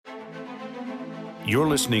You're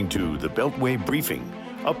listening to The Beltway Briefing,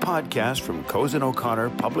 a podcast from Cozen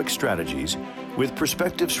O'Connor Public Strategies with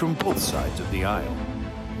perspectives from both sides of the aisle.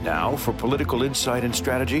 Now, for political insight and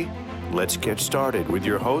strategy, let's get started with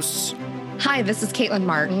your hosts. Hi, this is Caitlin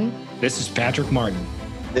Martin. This is Patrick Martin.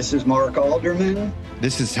 This is Mark Alderman.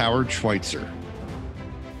 This is Howard Schweitzer.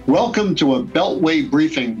 Welcome to a Beltway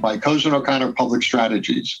Briefing by Cozen O'Connor Public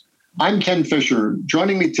Strategies. I'm Ken Fisher.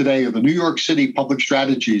 Joining me today are the New York City Public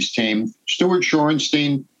Strategies team, Stuart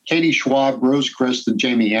Shorenstein, Katie Schwab, Rose Christ, and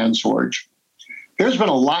Jamie Ansorge. There's been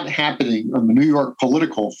a lot happening on the New York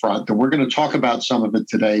political front, and we're going to talk about some of it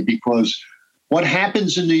today because what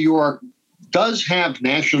happens in New York does have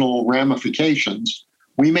national ramifications.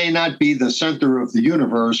 We may not be the center of the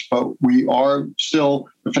universe, but we are still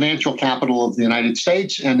the financial capital of the United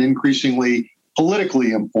States and increasingly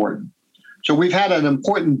politically important. So we've had an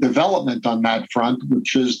important development on that front,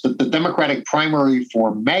 which is that the Democratic primary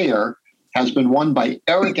for mayor has been won by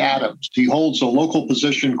Eric Adams. He holds a local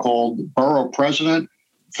position called borough president,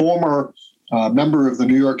 former member of the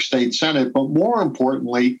New York State Senate, but more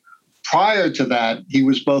importantly, prior to that, he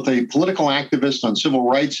was both a political activist on civil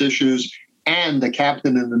rights issues and a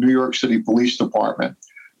captain in the New York City Police Department.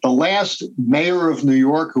 The last mayor of New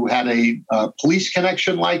York who had a police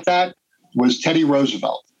connection like that was Teddy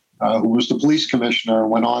Roosevelt, who was the police commissioner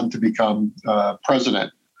and went on to become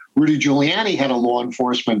president. Rudy Giuliani had a law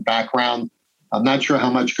enforcement background. I'm not sure how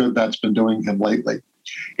much good that's been doing him lately.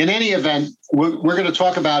 In any event, we're going to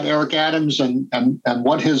talk about Eric Adams and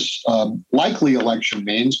what his likely election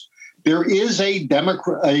means. There is a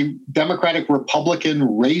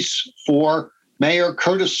Democratic-Republican race for Mayor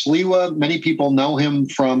Curtis Sliwa. Many people know him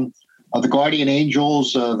from the Guardian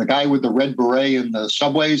Angels. The guy with the red beret in the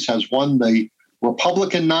subways has won the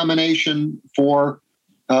Republican nomination for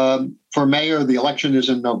mayor. The election is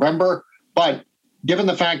in November. But given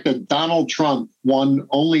the fact that Donald Trump won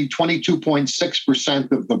only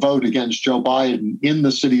 22.6% of the vote against Joe Biden in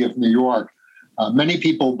the city of New York, many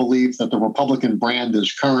people believe that the Republican brand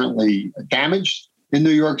is currently damaged in New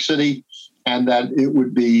York City and that it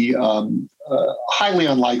would be highly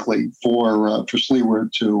unlikely for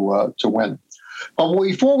Sliwa to win. But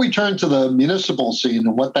before we turn to the municipal scene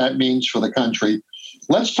and what that means for the country,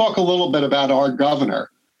 let's talk a little bit about our governor.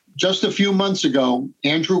 Just a few months ago,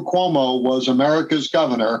 Andrew Cuomo was America's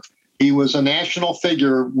governor. He was a national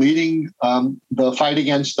figure leading the fight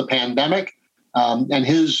against the pandemic, and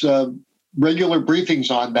his regular briefings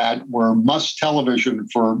on that were must television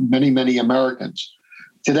for many, many Americans.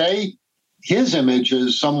 Today, his image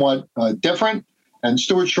is somewhat different, and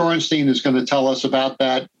Stuart Shorenstein is going to tell us about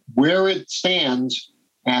that, where it stands,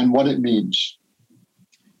 and what it means.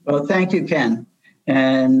 Well, thank you, Ken.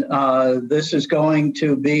 And this is going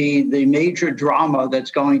to be the major drama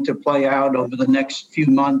that's going to play out over the next few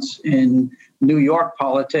months in New York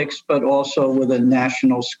politics, but also with a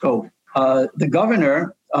national scope. The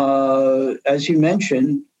governor, as you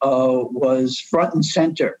mentioned, was front and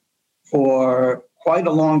center for quite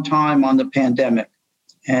a long time on the pandemic.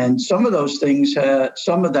 And some of those things,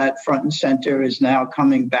 some of that front and center is now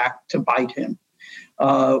coming back to bite him.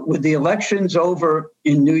 With the elections over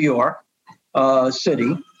in New York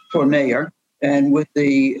City for mayor, and with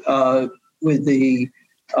the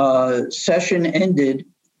session ended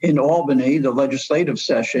in Albany, the legislative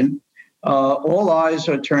session, all eyes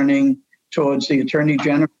are turning towards the Attorney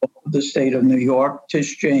General of the state of New York,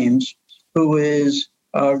 Tish James, who is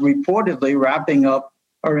reportedly wrapping up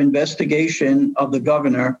our investigation of the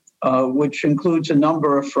governor, which includes a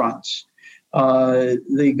number of fronts.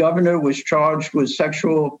 The governor was charged with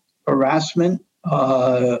sexual harassment,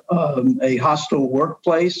 a hostile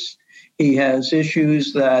workplace. He has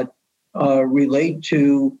issues that relate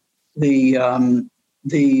to the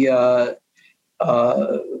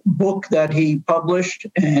book that he published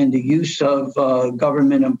and the use of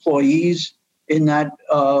government employees in that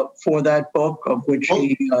for that book, of which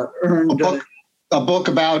he earned a book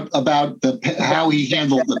about how he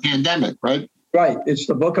handled the pandemic, right? Right. It's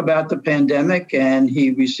the book about the pandemic, and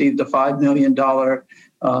he received a $5 million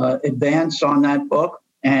advance on that book.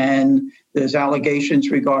 And there's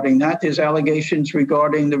allegations regarding that. There's allegations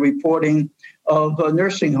regarding the reporting of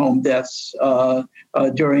nursing home deaths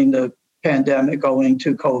during the pandemic owing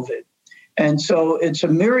to COVID. And so it's a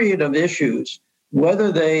myriad of issues.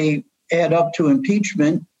 Whether they add up to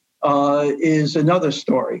impeachment is another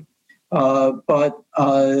story. But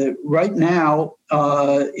right now,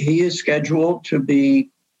 he is scheduled to be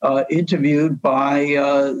interviewed by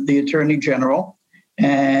the Attorney General.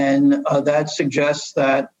 And that suggests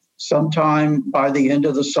that sometime by the end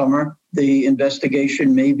of the summer, the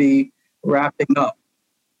investigation may be wrapping up.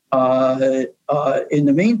 In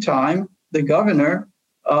the meantime, the governor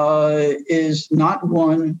is not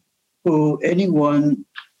one who anyone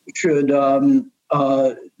should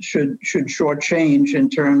shortchange in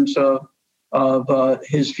terms of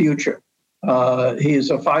his future. He is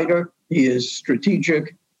a fighter. He is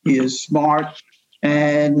strategic. He is smart,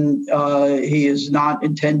 and he is not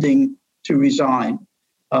intending to resign.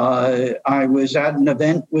 I was at an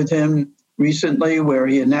event with him recently where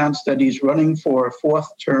he announced that he's running for a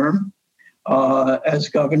fourth term as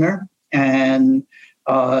governor, and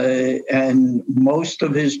most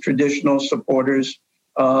of his traditional supporters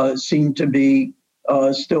seem to be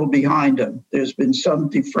still behind him. There's been some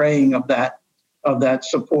defraying of that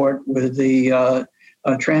support with the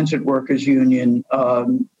Transit Workers Union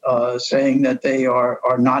saying that they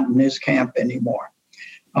are not in his camp anymore.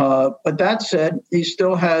 But that said, he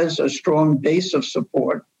still has a strong base of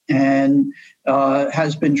support and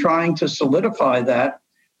has been trying to solidify that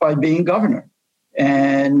by being governor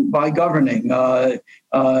and by governing.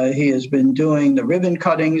 He has been doing the ribbon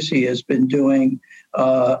cuttings. He has been doing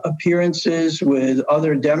appearances with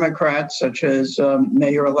other Democrats, such as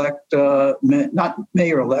Mayor-elect, not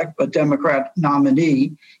Mayor-elect, but Democrat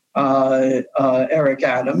nominee Eric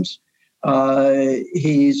Adams.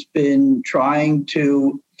 He's been trying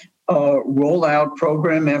to roll out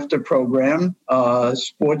program after program.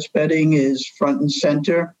 Sports betting is front and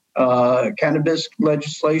center. Cannabis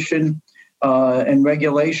legislation and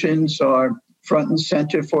regulations are front and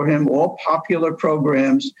center for him, all popular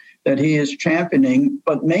programs that he is championing,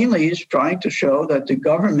 but mainly he's trying to show that the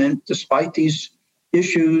government, despite these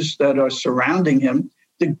issues that are surrounding him,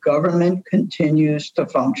 the government continues to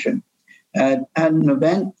function. At an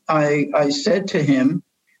event, I said to him,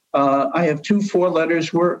 I have two four-letter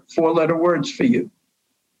words for you: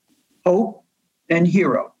 hope and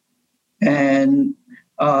hero. And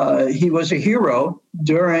he was a hero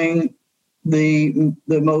during the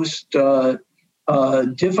most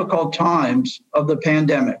difficult times of the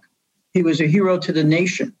pandemic. He was a hero to the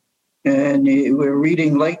nation. And we're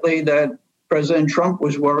reading lately that President Trump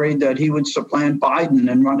was worried that he would supplant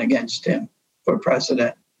Biden and run against him for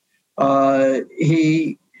president.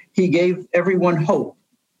 He gave everyone hope.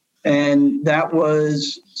 And that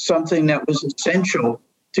was something that was essential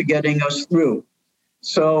to getting us through.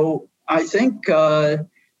 So I think it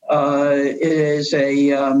is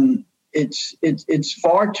it's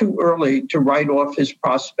far too early to write off his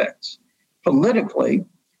prospects. Politically,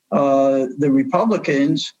 the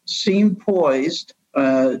Republicans seem poised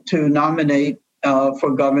to nominate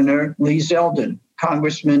for governor Lee Zeldin,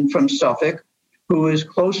 congressman from Suffolk, who is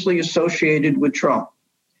closely associated with Trump.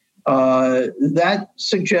 That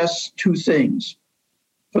suggests two things.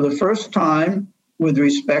 For the first time, with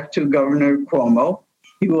respect to Governor Cuomo,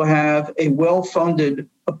 he will have a well-funded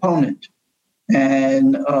opponent.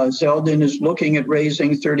 And Zeldin is looking at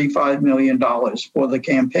raising $35 million for the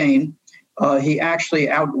campaign. He actually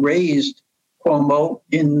outraised Cuomo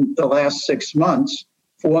in the last 6 months,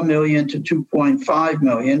 $4 million to $2.5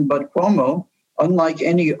 million. But Cuomo, unlike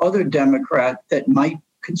any other Democrat that might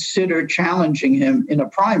consider challenging him in a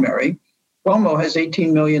primary, Cuomo has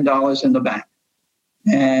 $18 million in the bank.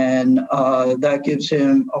 And that gives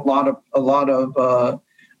him a lot of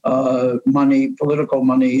money, political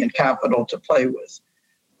money and capital to play with.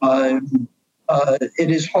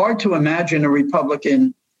 It is hard to imagine a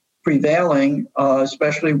Republican prevailing,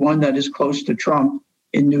 especially one that is close to Trump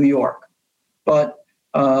in New York. But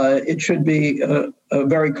it should be a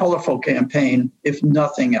very colorful campaign, if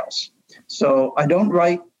nothing else. So I don't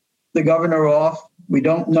write the governor off. We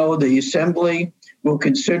don't know. The Assembly will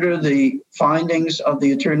consider the findings of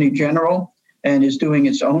the Attorney General and is doing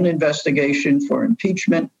its own investigation for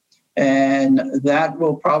impeachment. And that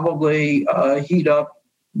will probably heat up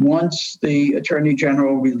once the Attorney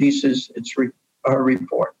General releases her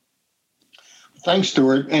report. Thanks,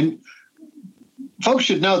 Stuart. And folks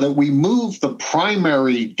should know that we moved the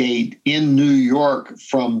primary date in New York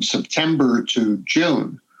from September to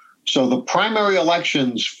June. So the primary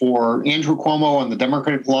elections for Andrew Cuomo on the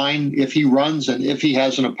Democratic line, if he runs and if he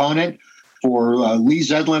has an opponent, for Lee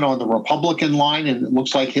Zeldin on the Republican line, and it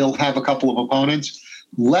looks like he'll have a couple of opponents,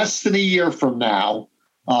 less than a year from now,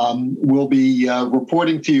 we'll be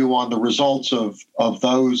reporting to you on the results of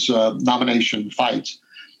those nomination fights.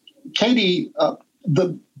 Katie,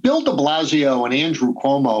 the Bill de Blasio and Andrew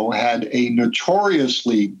Cuomo had a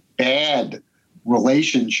notoriously bad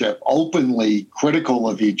relationship, openly critical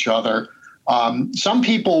of each other. Some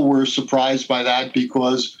people were surprised by that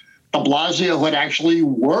because de Blasio had actually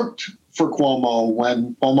worked for Cuomo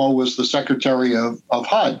when Cuomo was the secretary of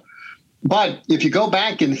HUD. But if you go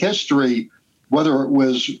back in history, whether it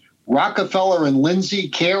was Rockefeller and Lindsay,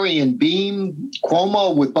 Kerry and Beam,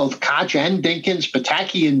 Cuomo with both Koch and Dinkins,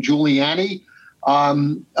 Pataki and Giuliani.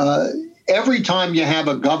 Every time you have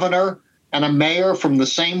a governor and a mayor from the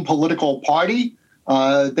same political party,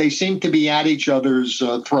 they seem to be at each other's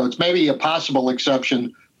throats. Maybe a possible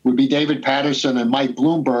exception would be David Paterson and Mike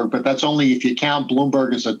Bloomberg, but that's only if you count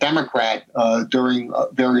Bloomberg as a Democrat during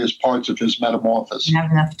various parts of his metamorphosis. Didn't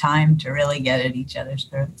have enough time to really get at each other's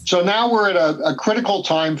throats. So now we're at a critical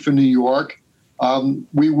time for New York.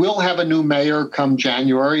 We will have a new mayor come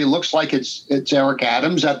January. It looks like it's Eric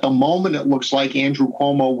Adams. At the moment, it looks like Andrew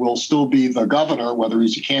Cuomo will still be the governor, whether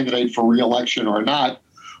he's a candidate for re-election or not.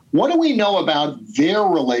 What do we know about their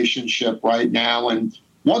relationship right now, and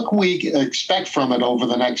what can we expect from it over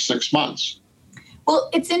the next 6 months? Well,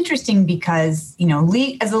 it's interesting because,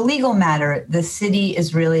 as a legal matter, the city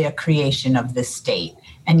is really a creation of the state.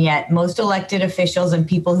 And yet most elected officials and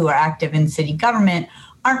people who are active in city government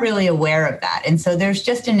aren't really aware of that. And so there's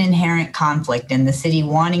just an inherent conflict in the city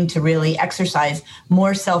wanting to really exercise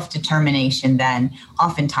more self-determination than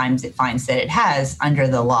oftentimes it finds that it has under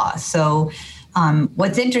the law. So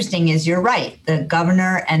what's interesting is you're right. The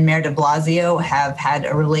governor and Mayor de Blasio have had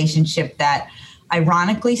a relationship that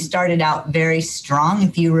ironically started out very strong.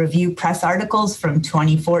 If you review press articles from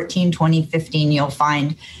 2014, 2015, you'll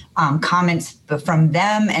find comments from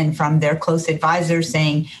them and from their close advisors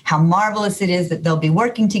saying how marvelous it is that they'll be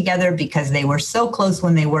working together because they were so close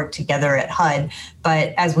when they worked together at HUD.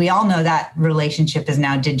 But as we all know, that relationship is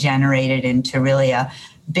now degenerated into really a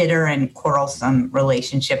bitter and quarrelsome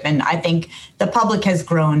relationship. And I think the public has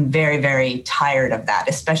grown very, very tired of that,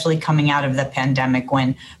 especially coming out of the pandemic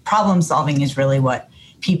when problem solving is really what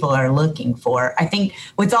people are looking for. I think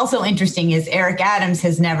what's also interesting is Eric Adams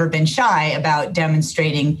has never been shy about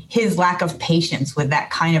demonstrating his lack of patience with that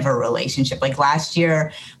kind of a relationship. Like last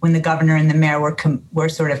year when the governor and the mayor were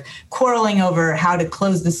sort of quarreling over how to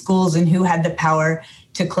close the schools and who had the power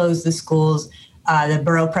to close the schools, the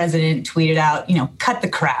borough president tweeted out, cut the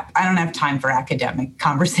crap. I don't have time for academic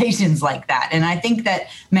conversations like that. And I think that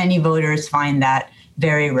many voters find that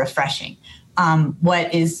very refreshing.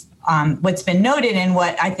 What's been noted and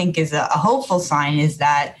what I think is a hopeful sign is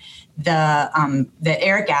that that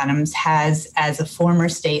Eric Adams has, as a former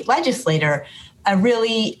state legislator, a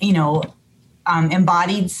really,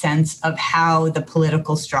 embodied sense of how the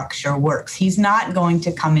political structure works. He's not going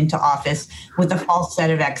to come into office with a false set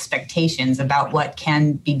of expectations about what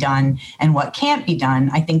can be done and what can't be done.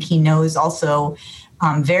 I think he knows also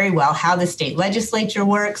very well how the state legislature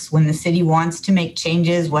works when the city wants to make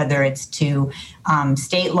changes, whether it's to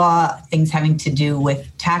state law, things having to do with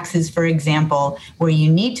taxes, for example, where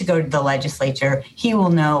you need to go to the legislature. He will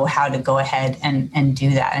know how to go ahead and do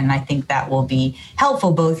that. And I think that will be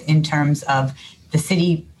helpful both in terms of the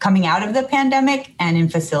city coming out of the pandemic and in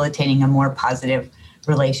facilitating a more positive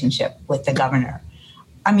relationship with the governor.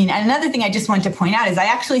 Another thing I just want to point out is I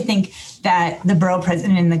actually think that the borough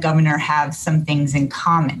president and the governor have some things in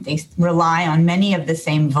common. They rely on many of the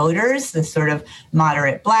same voters, the sort of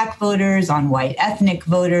moderate Black voters, on white ethnic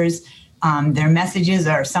voters. Their messages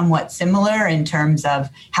are somewhat similar in terms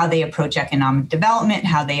of how they approach economic development,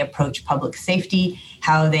 how they approach public safety,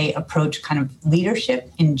 how they approach kind of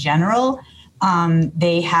leadership in general.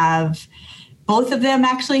 Both of them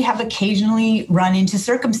actually have occasionally run into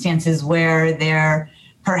circumstances where they're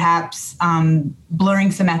perhaps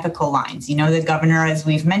blurring some ethical lines. The governor, as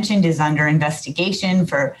we've mentioned, is under investigation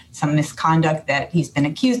for some misconduct that he's been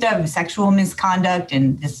accused of, sexual misconduct,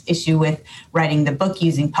 and this issue with writing the book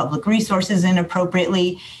using public resources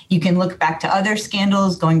inappropriately. You can look back to other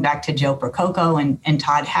scandals, going back to Joe Percoco and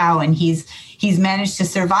Todd Howe, and he's managed to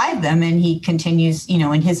survive them, and he continues,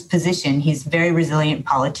 in his position. He's a very resilient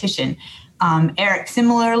politician. Eric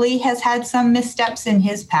similarly has had some missteps in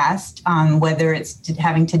his past, whether it's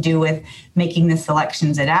having to do with making the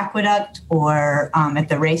selections at Aqueduct or at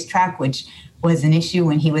the racetrack, which was an issue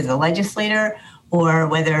when he was a legislator, or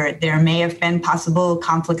whether there may have been possible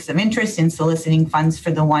conflicts of interest in soliciting funds for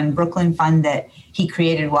the One Brooklyn Fund that he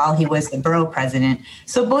created while he was the borough president.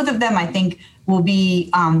 So both of them, I think, will be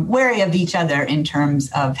wary of each other in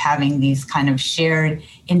terms of having these kind of shared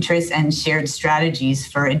interests and shared strategies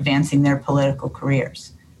for advancing their political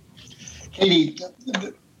careers. Katie,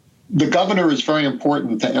 the governor is very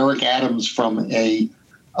important to Eric Adams from a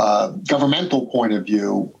governmental point of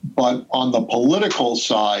view, but on the political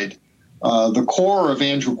side, the core of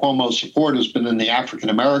Andrew Cuomo's support has been in the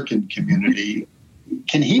African-American community.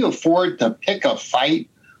 Can he afford to pick a fight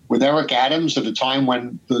with Eric Adams at a time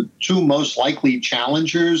when the two most likely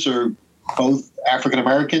challengers are both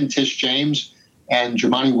African-American, Tish James and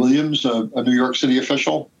Jumaane Williams, a New York City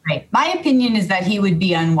official? Right. My opinion is that he would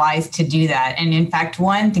be unwise to do that. And in fact,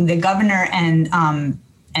 one thing, the governor and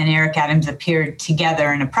Eric Adams appeared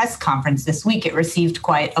together in a press conference this week. It received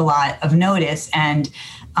quite a lot of notice. And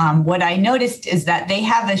what I noticed is that they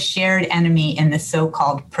have a shared enemy in the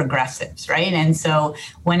so-called progressives, right? And so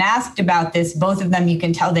when asked about this, both of them, you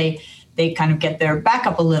can tell they kind of get their back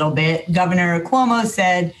up a little bit. Governor Cuomo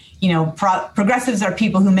said, progressives are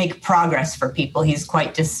people who make progress for people. He's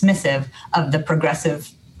quite dismissive of the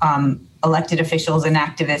progressive elected officials and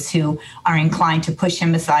activists who are inclined to push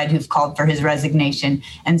him aside, who've called for his resignation,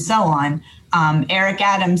 and so on. Eric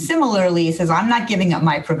Adams similarly says, I'm not giving up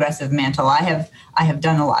my progressive mantle. I have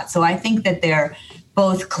done a lot. So I think that they're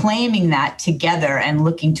both claiming that together and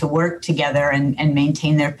looking to work together and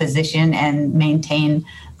maintain their position and maintain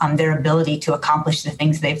their ability to accomplish the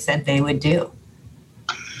things they've said they would do.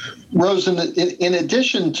 Rose, in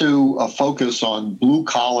addition to a focus on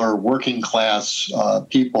blue-collar, working-class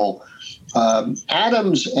people,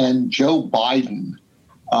 Adams and Joe Biden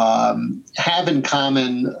have in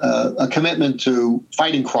common a commitment to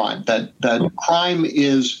fighting crime, that crime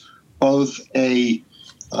is both a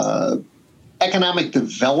economic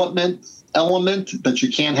development element, that you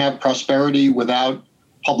can't have prosperity without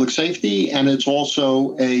public safety, and it's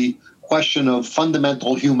also a question of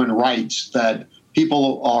fundamental human rights, that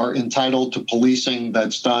people are entitled to policing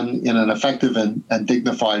that's done in an effective and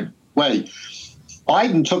dignified way.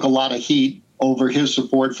 Biden took a lot of heat over his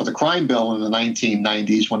support for the crime bill in the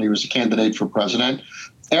 1990s when he was a candidate for president.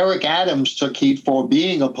 Eric Adams took heat for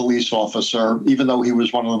being a police officer, even though he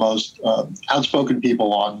was one of the most outspoken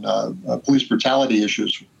people on police brutality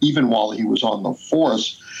issues, even while he was on the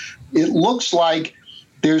force. It looks like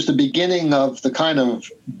there's the beginning of the kind of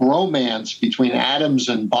bromance between Adams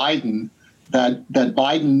and Biden that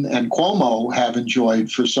Biden and Cuomo have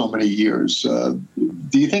enjoyed for so many years.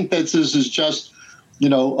 Do you think that this is just, a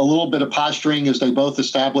little bit of posturing as they both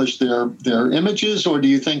establish their images, or do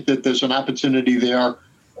you think that there's an opportunity there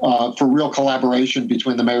for real collaboration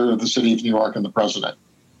between the mayor of the city of New York and the president?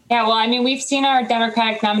 Yeah, well, we've seen our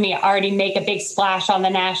Democratic nominee already make a big splash on the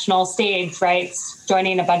national stage, right?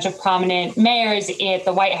 Joining a bunch of prominent mayors at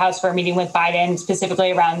the White House for a meeting with Biden,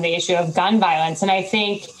 specifically around the issue of gun violence. And I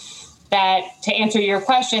think that to answer your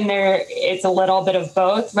question, it's a little bit of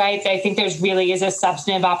both, right? I think there's really is a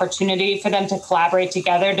substantive opportunity for them to collaborate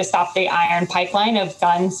together to stop the iron pipeline of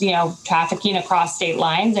guns, trafficking across state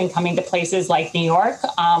lines and coming to places like New York,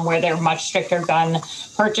 where there are much stricter gun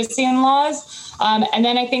purchasing laws. And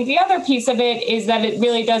then I think the other piece of it is that it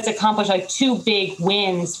really does accomplish two big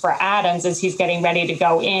wins for Adams as he's getting ready to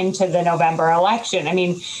go into the November election.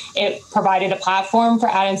 It provided a platform for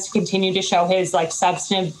Adams to continue to show his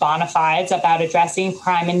substantive bona fides about addressing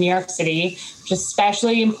crime in New York City, which is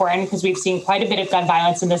especially important because we've seen quite a bit of gun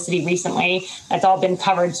violence in the city recently. That's all been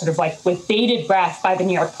covered sort of with bated breath by the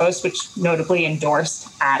New York Post, which notably endorsed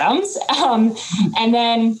Adams. And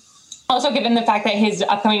then also, given the fact that his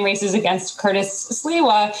upcoming race is against Curtis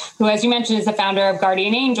Sliwa, who, as you mentioned, is the founder of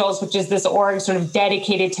Guardian Angels, which is this org sort of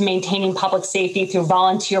dedicated to maintaining public safety through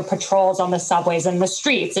volunteer patrols on the subways and the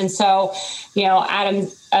streets. And so,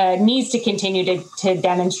 Adams needs to continue to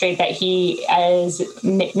demonstrate that he is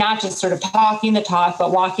not just sort of talking the talk,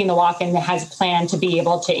 but walking the walk, and has a plan to be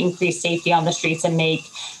able to increase safety on the streets and make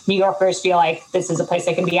New Yorkers feel like this is a place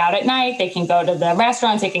they can be out at night. They can go to the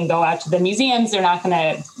restaurants. They can go out to the museums. They're not going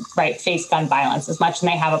to face gun violence as much,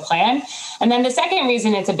 and they have a plan. And then the second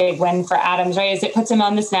reason it's a big win for Adams, right, is it puts him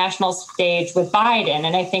on this national stage with Biden.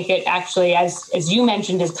 And I think it actually, as you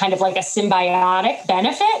mentioned, is kind of like a symbiotic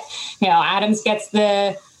benefit. Adams gets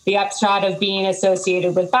the upshot of being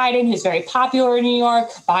associated with Biden, who's very popular in New York.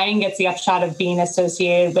 Biden gets the upshot of being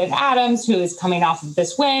associated with Adams, who is coming off of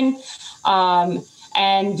this win.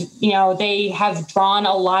 And, they have drawn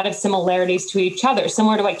a lot of similarities to each other,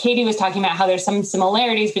 similar to what Katie was talking about, how there's some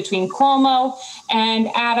similarities between Cuomo and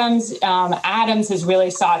Adams. Adams has really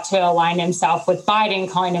sought to align himself with Biden,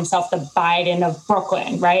 calling himself the Biden of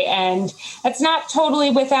Brooklyn, right? And that's not totally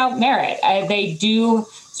without merit. They do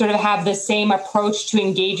sort of have the same approach to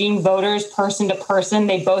engaging voters person to person.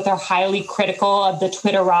 They both are highly critical of the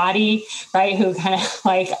Twitterati, right, who kind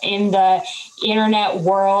of in the internet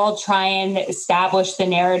world try and establish the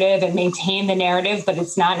narrative and maintain the narrative, but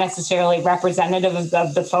it's not necessarily representative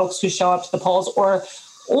of the folks who show up to the polls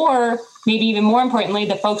or maybe even more importantly,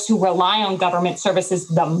 the folks who rely on government services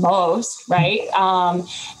the most, right?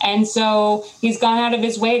 And so he's gone out of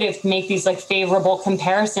his way to make these favorable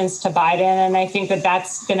comparisons to Biden. And I think that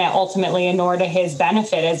that's going to ultimately inure to his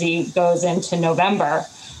benefit as he goes into November.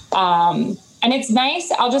 And it's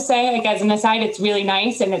nice. I'll just say, like, as an aside, it's really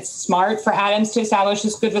nice and it's smart for Adams to establish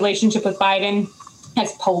this good relationship with Biden.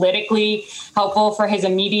 It's politically helpful for his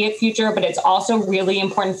immediate future, but it's also really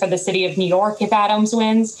important for the city of New York if Adams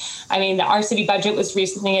wins. I mean, our city budget was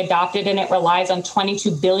recently adopted and it relies on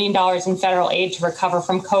 $22 billion in federal aid to recover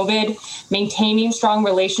from COVID. Maintaining strong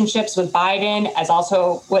relationships with Biden, as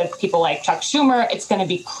also with people like Chuck Schumer, it's going to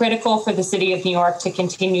be critical for the city of New York to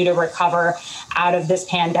continue to recover out of this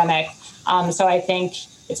pandemic. So I think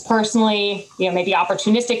it's personally, maybe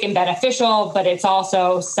opportunistic and beneficial, but it's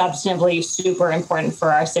also substantively super important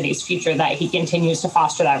for our city's future that he continues to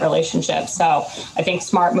foster that relationship. So I think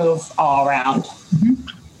smart move all around. Mm-hmm.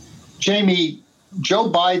 Jamie, Joe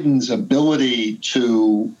Biden's ability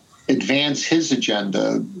to advance his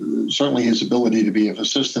agenda, certainly his ability to be of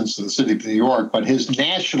assistance to the city of New York, but his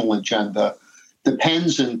national agenda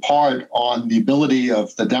depends in part on the ability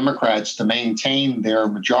of the Democrats to maintain their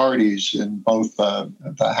majorities in both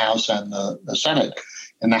the House and the Senate.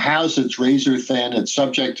 In the House, it's razor thin. It's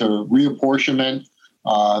subject to reapportionment.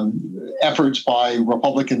 Efforts by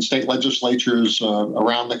Republican state legislatures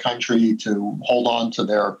around the country to hold on to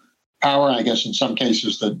their power. I guess in some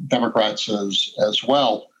cases, the Democrats as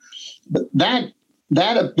well. But that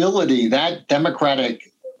ability, that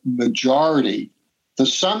Democratic majority, to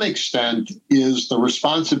some extent, is the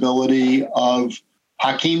responsibility of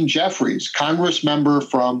Hakeem Jeffries, Congress member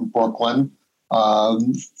from Brooklyn,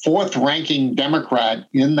 fourth-ranking Democrat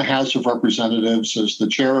in the House of Representatives as the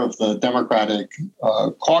chair of the Democratic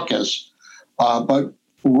caucus. But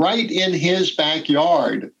right in his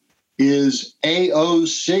backyard is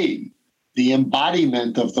AOC, the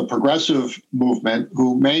embodiment of the progressive movement,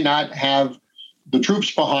 who may not have the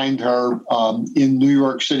troops behind her in New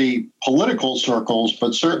York City political circles,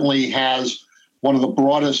 but certainly has one of the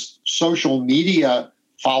broadest social media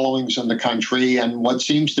followings in the country and what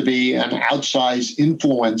seems to be an outsized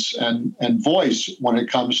influence and voice when it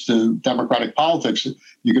comes to Democratic politics.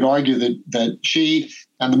 You could argue that she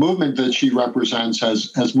and the movement that she represents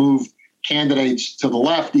has moved candidates to the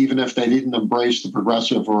left, even if they didn't embrace the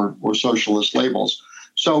progressive or socialist labels.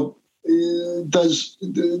 So does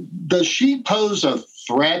she pose a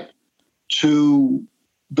threat to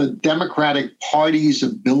the Democratic Party's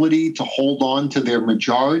ability to hold on to their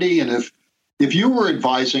majority? And if you were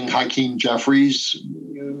advising Hakeem Jeffries,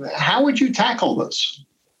 how would you tackle this?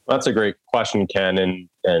 That's a great question, Ken.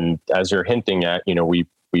 And as you're hinting at,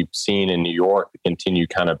 we've seen in New York the continued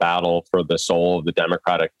kind of battle for the soul of the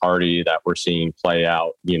Democratic Party that we're seeing play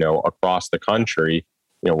out, across the country.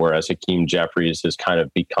 Whereas Hakeem Jeffries has kind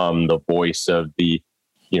of become the voice of the,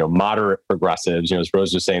 moderate progressives. As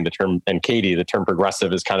Rose was saying, the term, and Katie, the term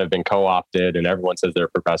progressive has kind of been co-opted and everyone says they're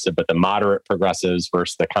progressive, but the moderate progressives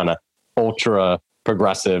versus the kind of ultra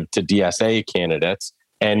progressive to DSA candidates.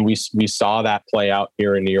 And we saw that play out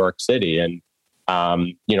here in New York City. And,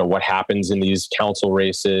 what happens in these council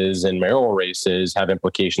races and mayoral races have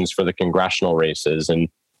implications for the congressional races. And,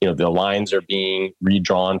 the lines are being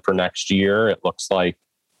redrawn for next year. It looks like,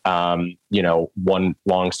 one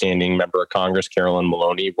longstanding member of Congress, Carolyn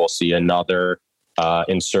Maloney, will see another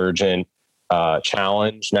insurgent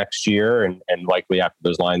challenge next year. And likely after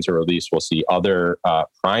those lines are released, we'll see other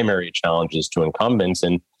primary challenges to incumbents.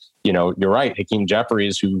 And, you're right, Hakeem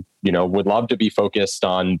Jeffries, who, would love to be focused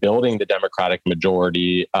on building the Democratic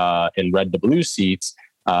majority in red to blue seats,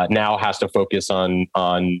 now has to focus on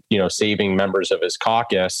saving members of his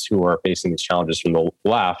caucus who are facing these challenges from the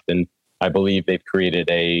left. And I believe they've created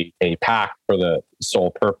a PAC for the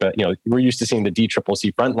sole purpose. We're used to seeing the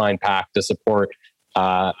DCCC Frontline PAC to support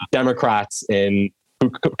Democrats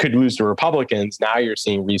who could lose to Republicans. Now you're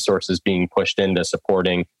seeing resources being pushed into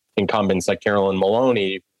supporting incumbents like Carolyn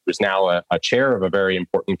Maloney, who's now a chair of a very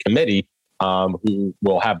important committee, who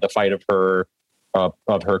will have the fight of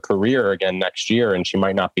her career again next year, and she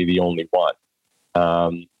might not be the only one.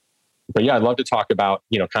 But yeah, I'd love to talk about,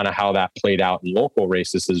 kind of how that played out in local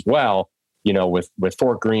races as well, with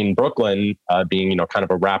Fort Greene, Brooklyn being, kind of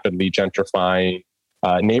a rapidly gentrifying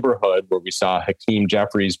neighborhood where we saw Hakeem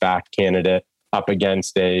Jeffries backed candidate up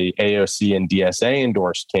against a AOC and DSA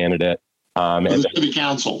endorsed candidate. For the city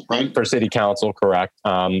council, right? For city council, correct.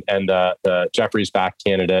 And the Jeffries backed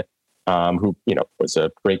candidate, who, was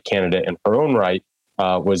a great candidate in her own right,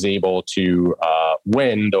 was able to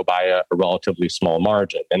win, though by a relatively small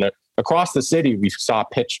margin. And across the city, we saw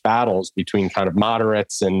pitched battles between kind of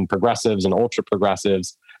moderates and progressives and ultra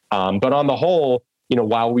progressives. But on the whole,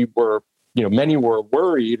 while we were, many were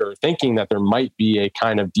worried or thinking that there might be a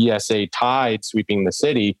kind of DSA tide sweeping the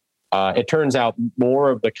city, it turns out more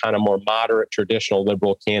of the kind of more moderate traditional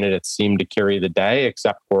liberal candidates seem to carry the day,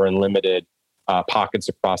 except for in limited pockets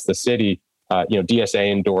across the city.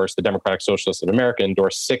 DSA endorsed, the Democratic Socialists of America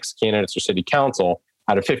endorsed 6 candidates for city council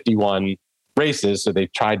out of 51 races. So they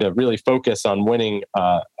tried to really focus on winning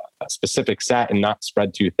a specific set and not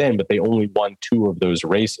spread too thin, but they only won 2 of those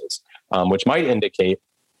races, which might indicate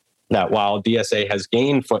that while DSA has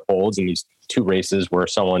gained footholds in these 2 races where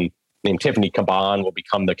someone named Tiffany Caban will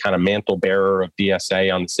become the kind of mantle bearer of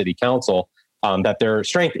DSA on the city council, that their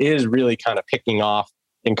strength is really kind of picking off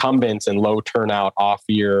incumbents in low turnout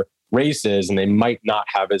off-year races, and they might not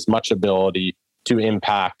have as much ability to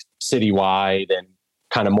impact citywide and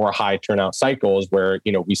kind of more high turnout cycles where,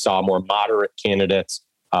 we saw more moderate candidates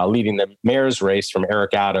leading the mayor's race, from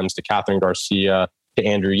Eric Adams to Catherine Garcia to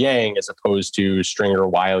Andrew Yang, as opposed to Stringer,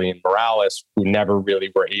 Wiley, and Morales, who never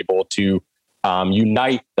really were able to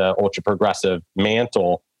unite the ultra-progressive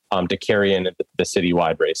mantle to carry in the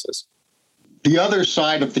citywide races. The other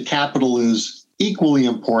side of the Capitol is equally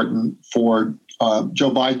important for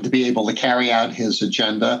Joe Biden to be able to carry out his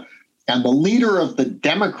agenda. And the leader of the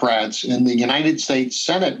Democrats in the United States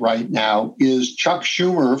Senate right now is Chuck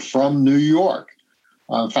Schumer from New York.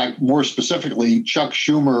 In fact, more specifically, Chuck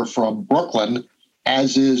Schumer from Brooklyn,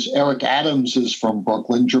 as is Eric Adams is from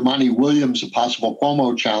Brooklyn. Jumaane Williams, a possible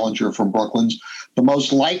Cuomo challenger from Brooklyn. The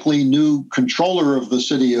most likely new controller of the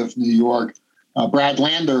city of New York, Brad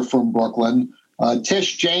Lander from Brooklyn.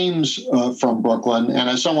 Tish James from Brooklyn. And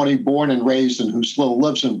as somebody born and raised and who still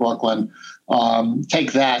lives in Brooklyn,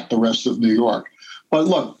 take that, the rest of New York. But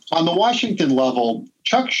look, on the Washington level,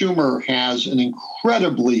 Chuck Schumer has an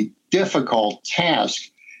incredibly difficult task.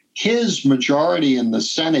 His majority in the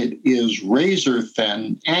Senate is razor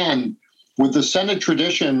thin, and with the Senate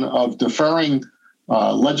tradition of deferring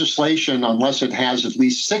legislation unless it has at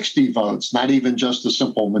least 60 votes, not even just a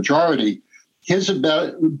simple majority, his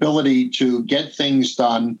ability to get things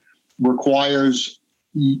done requires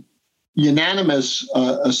unanimous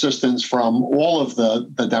assistance from all of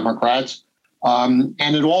the Democrats, and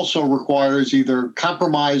it also requires either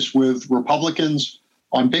compromise with Republicans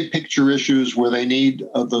on big picture issues where they need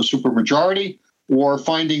the supermajority, or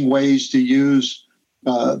finding ways to use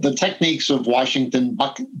the techniques of Washington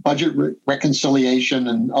budget reconciliation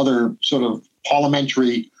and other sort of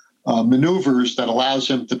parliamentary maneuvers that allows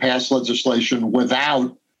him to pass legislation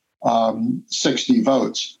without 60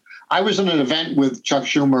 votes. I was in an event with Chuck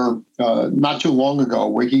Schumer not too long ago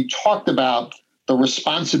where he talked about the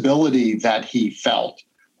responsibility that he felt,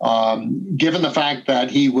 given the fact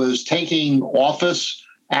that he was taking office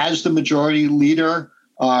as the majority leader,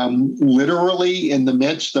 literally in the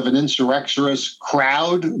midst of an insurrectionist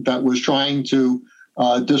crowd that was trying to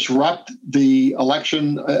disrupt the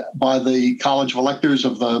election by the College of Electors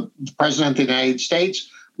of the President of the United States,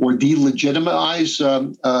 or delegitimize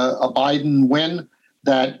a Biden win,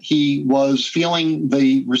 that he was feeling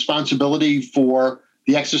the responsibility for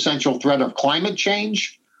the existential threat of climate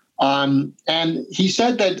change. And he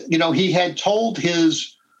said that, he had told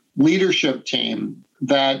his leadership team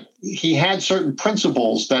that he had certain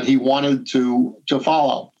principles that he wanted to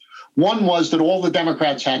follow. One was that all the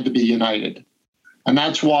Democrats had to be united. And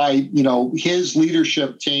that's why, his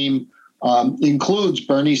leadership team includes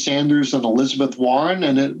Bernie Sanders and Elizabeth Warren,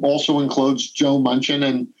 and it also includes Joe Manchin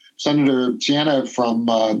and Senator Sienna from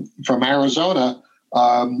Arizona,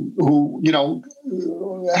 who,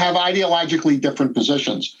 have ideologically different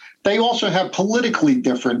positions. They also have politically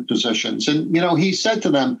different positions. And, he said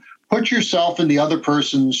to them, put yourself in the other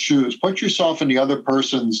person's shoes, put yourself in the other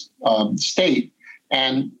person's state,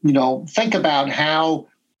 and, think about how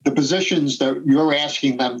the positions that you're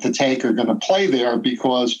asking them to take are going to play there,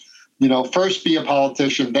 because, first be a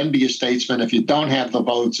politician, then be a statesman. If you don't have the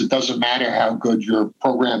votes, it doesn't matter how good your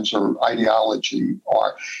programs or ideology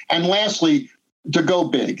are. And lastly, to go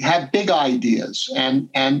big, have big ideas. And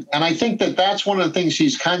I think that that's one of the things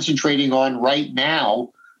he's concentrating on right now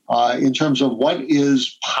in terms of what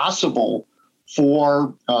is possible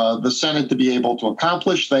for the Senate to be able to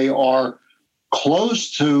accomplish. They are close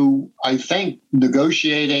to, I think,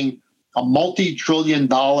 negotiating a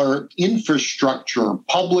multi-trillion-dollar infrastructure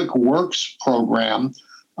public works program,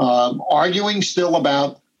 arguing still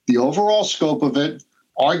about the overall scope of it,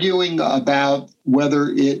 arguing about whether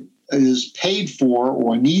it is paid for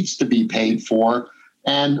or needs to be paid for,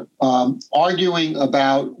 and arguing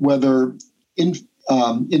about whether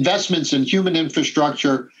investments in human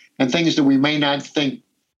infrastructure and things that we may not think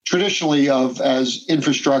traditionally of as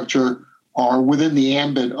infrastructure are within the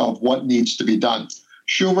ambit of what needs to be done.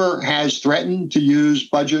 Schumer has threatened to use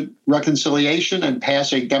budget reconciliation and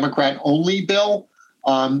pass a Democrat-only bill.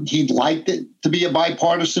 He'd like it to be a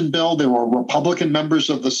bipartisan bill. There are Republican members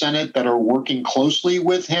of the Senate that are working closely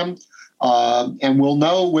with him. And we'll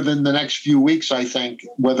know within the next few weeks, I think,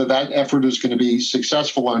 whether that effort is going to be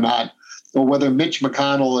successful or not, or whether Mitch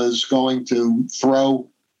McConnell is going to throw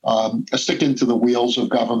a stick into the wheels of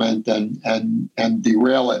government and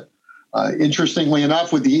derail it. Interestingly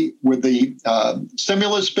enough, with the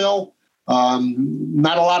stimulus bill,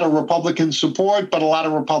 not a lot of Republican support, but a lot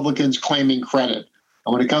of Republicans claiming credit.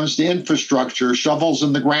 And when it comes to infrastructure, shovels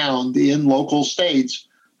in the ground in local states,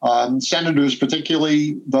 senators,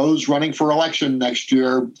 particularly those running for election next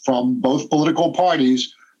year from both political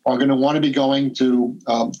parties, are going to want to be going to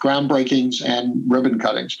groundbreakings and ribbon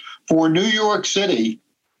cuttings. For New York City,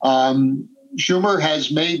 Schumer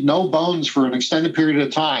has made no bones for an extended period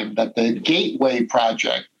of time that the Gateway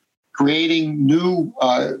project, creating new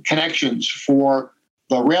connections for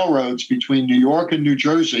the railroads between New York and New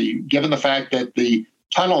Jersey, given the fact that the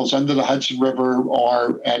tunnels under the Hudson River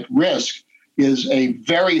are at risk, is a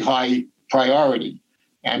very high priority.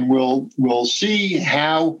 And we'll see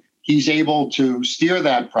how he's able to steer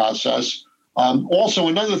that process. Also,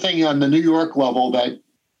 another thing on the New York level that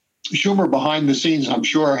Schumer behind the scenes, I'm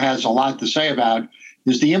sure, has a lot to say about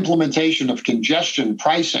is the implementation of congestion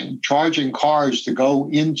pricing, charging cars to go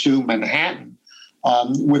into Manhattan,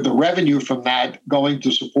 with the revenue from that going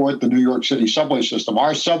to support the New York City subway system.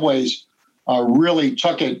 Our subways really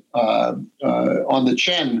took it on the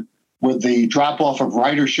chin with the drop-off of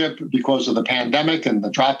ridership because of the pandemic and the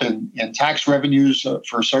drop in tax revenues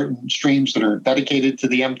for certain streams that are dedicated to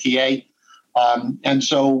the MTA. And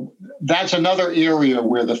so that's another area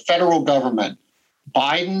where the federal government,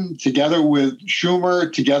 Biden, together with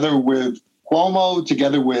Schumer, together with Cuomo,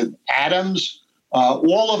 together with Adams,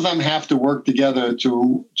 all of them have to work together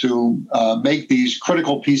to make these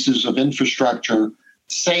critical pieces of infrastructure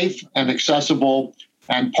safe and accessible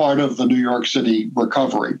and part of the New York City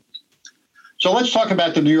recovery. So let's talk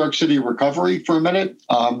about the New York City recovery for a minute.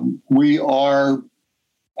 We are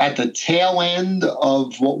at the tail end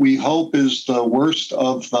of what we hope is the worst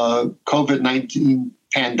of the COVID-19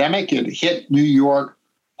 pandemic. It hit New York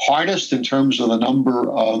hardest in terms of the number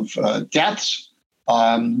of deaths.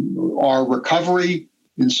 Our recovery,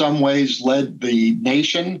 in some ways, led the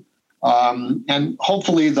nation. And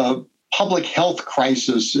hopefully the public health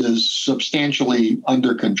crisis is substantially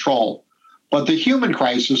under control. But the human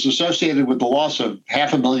crisis associated with the loss of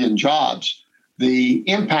 500,000 jobs, the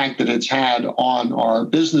impact that it's had on our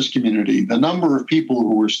business community, the number of people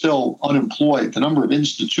who are still unemployed, the number of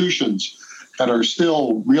institutions that are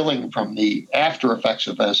still reeling from the after effects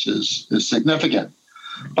of this is significant.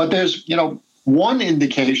 But there's, one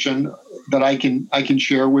indication that I can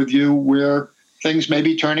share with you where things may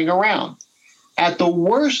be turning around. At the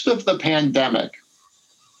worst of the pandemic,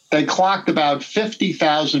 they clocked about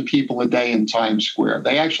 50,000 people a day in Times Square.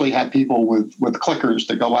 They actually had people with clickers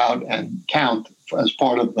to go out and count as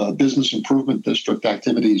part of the business improvement district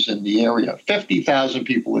activities in the area. 50,000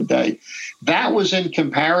 people a day. That was in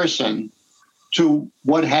comparison to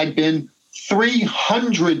what had been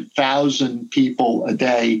 300,000 people a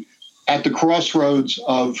day at the crossroads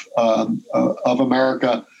of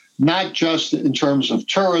America, not just in terms of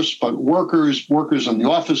tourists, but workers in the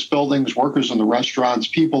office buildings, workers in the restaurants,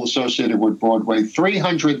 people associated with Broadway.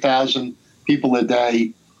 300,000 people a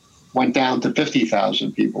day went down to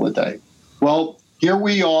 50,000 people a day. Well, here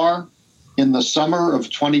we are in the summer of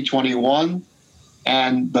 2021,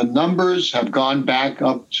 and the numbers have gone back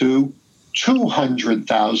up to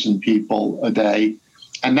 200,000 people a day.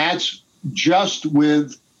 And that's just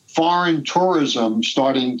with foreign tourism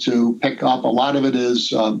starting to pick up. A lot of it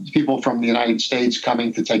is people from the United States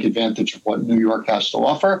coming to take advantage of what New York has to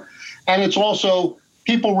offer. And it's also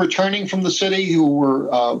people returning from the city who were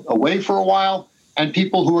away for a while, and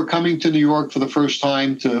people who are coming to New York for the first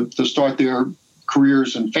time to start their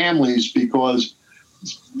careers and families, because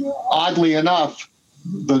oddly enough,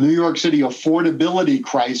 the New York City affordability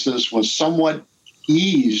crisis was somewhat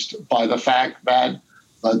eased by the fact that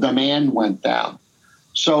the demand went down.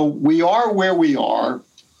 So we are where we are,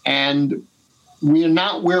 and we're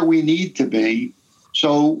not where we need to be.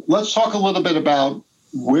 So let's talk a little bit about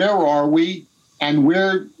where are we and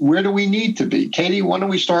where do we need to be? Katie, why don't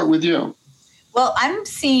we start with you? Well, I'm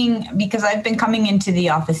seeing, because I've been coming into the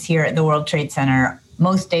office here at the World Trade Center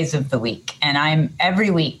most days of the week, and I'm every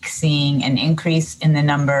week seeing an increase in the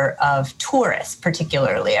number of tourists,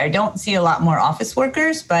 particularly. I don't see a lot more office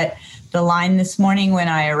workers, but the line this morning when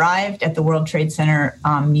I arrived at the World Trade Center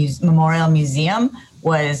Memorial Museum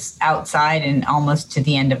was outside and almost to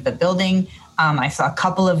the end of the building. I saw a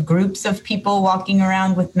couple of groups of people walking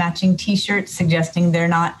around with matching T-shirts, suggesting they're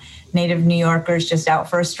not native New Yorkers just out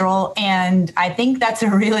for a stroll. And I think that's a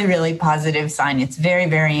really, really positive sign. It's very,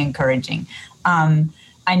 very encouraging.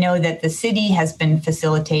 I I know that the city has been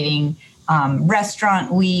facilitating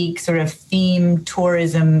restaurant week, sort of themed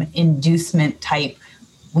tourism inducement type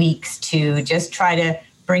weeks to just try to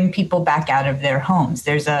bring people back out of their homes.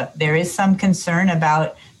 There is some concern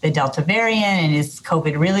about the Delta variant and is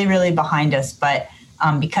COVID really, really behind us, but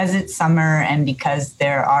because it's summer and because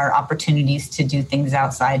there are opportunities to do things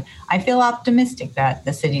outside, I feel optimistic that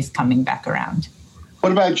the city's coming back around.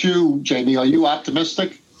 What about you, Jamie? Are you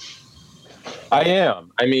optimistic? I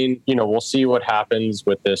am. I mean, we'll see what happens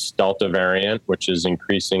with this Delta variant, which is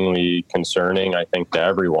increasingly concerning, I think, to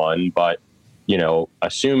everyone. But,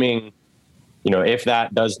 assuming, if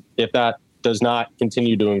that does not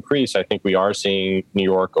continue to increase, I think we are seeing New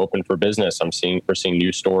York open for business. We're seeing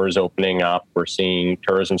new stores opening up. We're seeing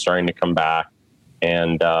tourism starting to come back.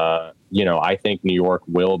 And, I think New York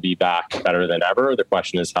will be back better than ever. The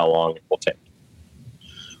question is how long it will take.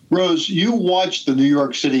 Rose, you watch the New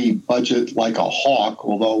York City budget like a hawk,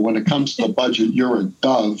 although when it comes to the budget, you're a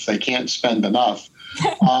dove. They can't spend enough.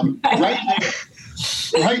 Right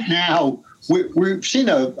now, we've seen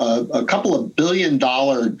a couple of $1 billion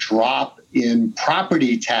drop in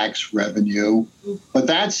property tax revenue, but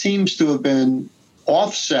that seems to have been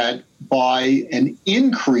offset by an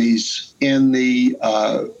increase in the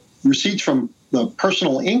receipts from the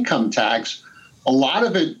personal income tax, a lot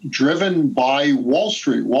of it driven by Wall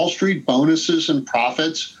Street. Wall Street bonuses and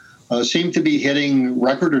profits seem to be hitting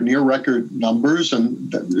record or near record numbers,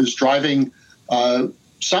 and that is driving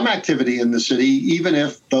some activity in the city, even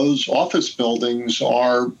if those office buildings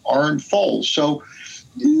aren't full. So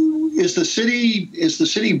is the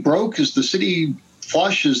city broke? Is the city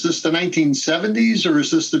flush? Is this the 1970s or is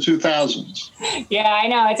this the 2000s? Yeah, I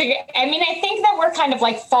know. I think that we're kind of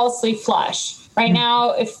like falsely flush. Right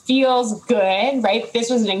now, it feels good, right? This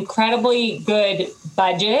was an incredibly good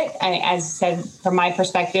budget. As I said, from my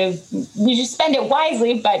perspective, we should spend it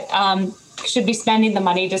wisely, but should be spending the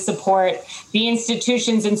money to support the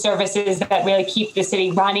institutions and services that really keep the city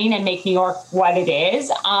running and make New York what it is.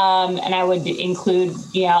 And I would include,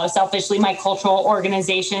 selfishly, my cultural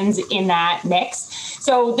organizations in that mix.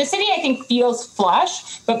 So the city, I think, feels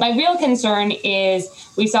flush, but my real concern is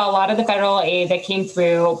we saw a lot of the federal aid that came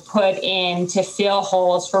through put in to fill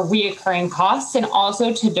holes for reoccurring costs and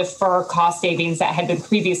also to defer cost savings that had been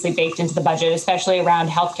previously baked into the budget, especially around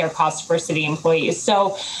healthcare costs for city employees.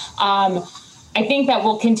 So I think that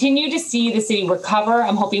we'll continue to see the city recover.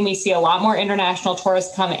 I'm hoping we see a lot more international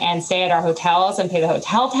tourists come and stay at our hotels and pay the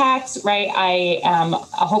hotel tax, right? I am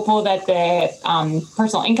hopeful that the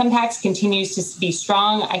personal income tax continues to be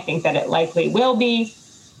strong. I think that it likely will be.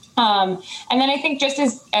 And then I think just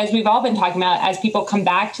as we've all been talking about, as people come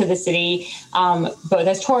back to the city, both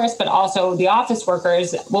as tourists, but also the office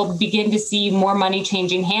workers, we'll begin to see more money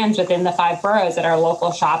changing hands within the 5 boroughs at our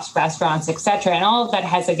local shops, restaurants, et cetera. And all of that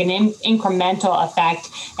has like an incremental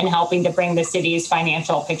effect in helping to bring the city's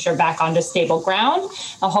financial picture back onto stable ground,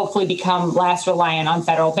 hopefully become less reliant on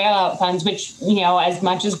federal bailout funds, which, as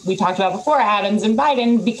much as we talked about before, Adams and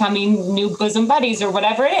Biden becoming new bosom buddies or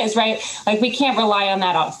whatever it is, right? Like we can't rely on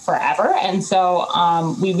that forever. And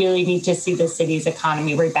so we really need to see the city's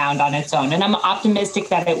economy rebound on its own. And I'm optimistic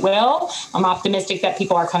that it will. I'm optimistic that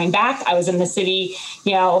people are coming back. I was in the city,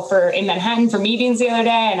 in Manhattan for meetings the other day,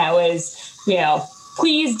 and I was,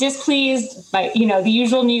 pleased, displeased, but, the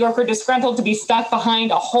usual New Yorker disgruntled to be stuck behind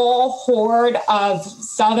a whole horde of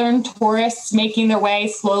Southern tourists making their way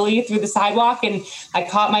slowly through the sidewalk. And I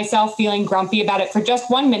caught myself feeling grumpy about it for just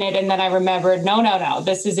 1 minute. And then I remembered, no,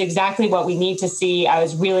 this is exactly what we need to see. I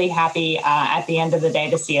was really happy at the end of the day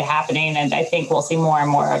to see it happening. And I think we'll see more and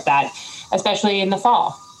more of that, especially in the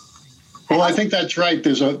fall. Well, I think that's right.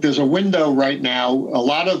 There's a window right now. A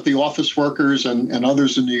lot of the office workers and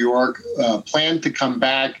others in New York plan to come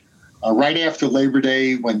back right after Labor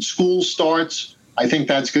Day when school starts. I think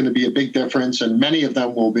that's going to be a big difference, and many of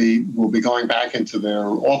them will be going back into their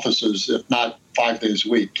offices, if not 5 days a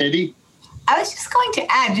week. Katie? I was just going to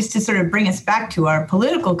add, just to sort of bring us back to our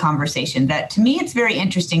political conversation, that to me it's very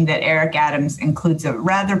interesting that Eric Adams includes a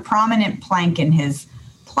rather prominent plank in his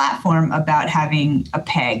platform about having a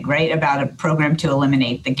PEG, right, about a program to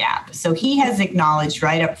eliminate the gap. So he has acknowledged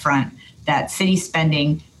right up front that city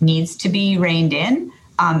spending needs to be reined in.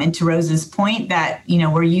 And to Rose's point that,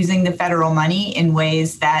 we're using the federal money in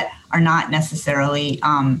ways that are not necessarily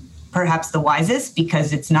perhaps the wisest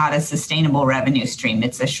because it's not a sustainable revenue stream.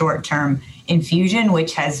 It's a short-term infusion,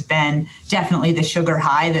 which has been definitely the sugar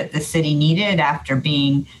high that the city needed after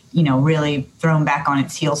being, really thrown back on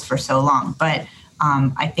its heels for so long. But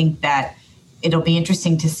I think that it'll be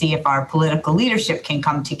interesting to see if our political leadership can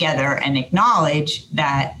come together and acknowledge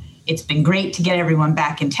that it's been great to get everyone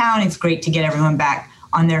back in town. It's great to get everyone back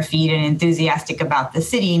on their feet and enthusiastic about the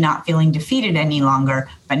city, not feeling defeated any longer.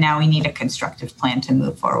 But now we need a constructive plan to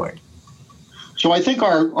move forward. So I think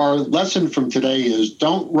our lesson from today is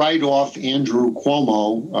don't write off Andrew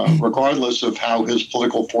Cuomo, regardless of how his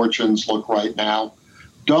political fortunes look right now.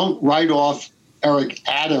 Don't write off Eric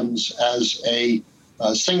Adams as a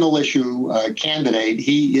single issue candidate.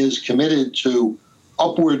 He is committed to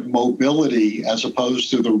upward mobility as opposed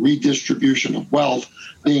to the redistribution of wealth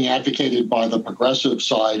being advocated by the progressive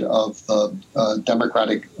side of the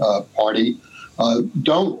Democratic Party.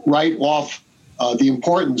 Don't write off the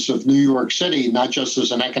importance of New York City, not just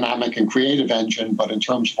as an economic and creative engine, but in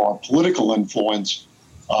terms of our political influence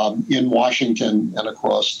in Washington and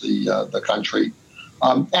across the country.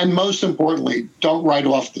 And most importantly, don't write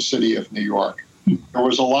off the city of New York. There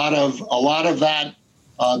was a lot of that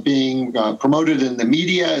being promoted in the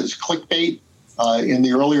media as clickbait in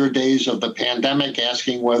the earlier days of the pandemic,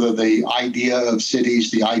 asking whether the idea of cities,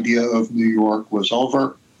 the idea of New York was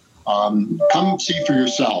over. Come see for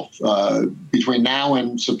yourself. Between now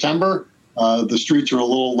and September, the streets are a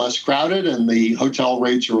little less crowded and the hotel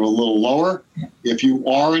rates are a little lower. If you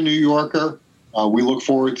are a New Yorker, we look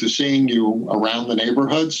forward to seeing you around the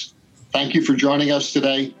neighborhoods. Thank you for joining us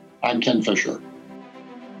today. I'm Ken Fisher.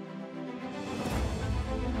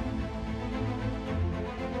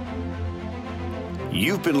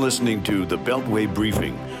 You've been listening to The Beltway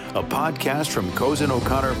Briefing, a podcast from Cozen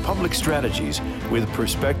O'Connor Public Strategies with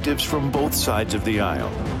perspectives from both sides of the aisle.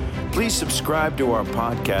 Please subscribe to our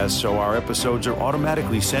podcast so our episodes are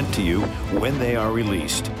automatically sent to you when they are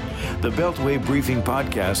released. The Beltway Briefing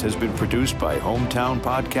podcast has been produced by Hometown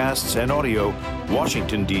Podcasts and Audio,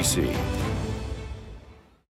 Washington, D.C.